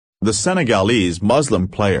The Senegalese Muslim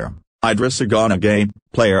player, Idrissa Gana Gay,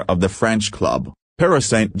 player of the French club, Paris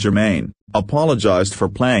Saint-Germain, apologized for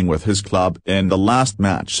playing with his club in the last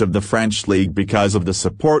match of the French league because of the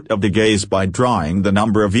support of the gays by drawing the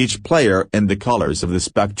number of each player in the colors of the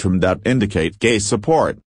spectrum that indicate gay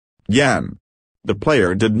support. Yan. The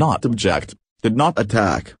player did not object, did not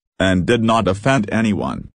attack, and did not offend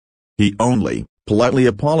anyone. He only politely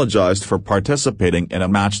apologized for participating in a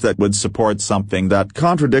match that would support something that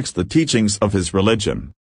contradicts the teachings of his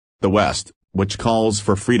religion. The West, which calls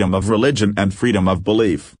for freedom of religion and freedom of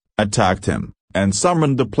belief, attacked him, and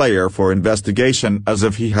summoned the player for investigation as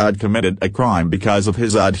if he had committed a crime because of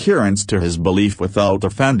his adherence to his belief without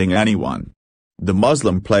offending anyone. The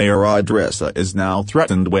Muslim player Idrissa is now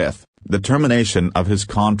threatened with the termination of his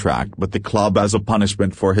contract with the club as a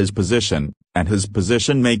punishment for his position, and his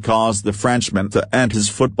position may cause the Frenchman to end his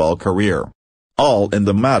football career. All in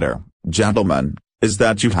the matter, gentlemen, is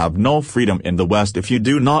that you have no freedom in the West if you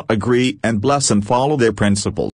do not agree and bless and follow their principles.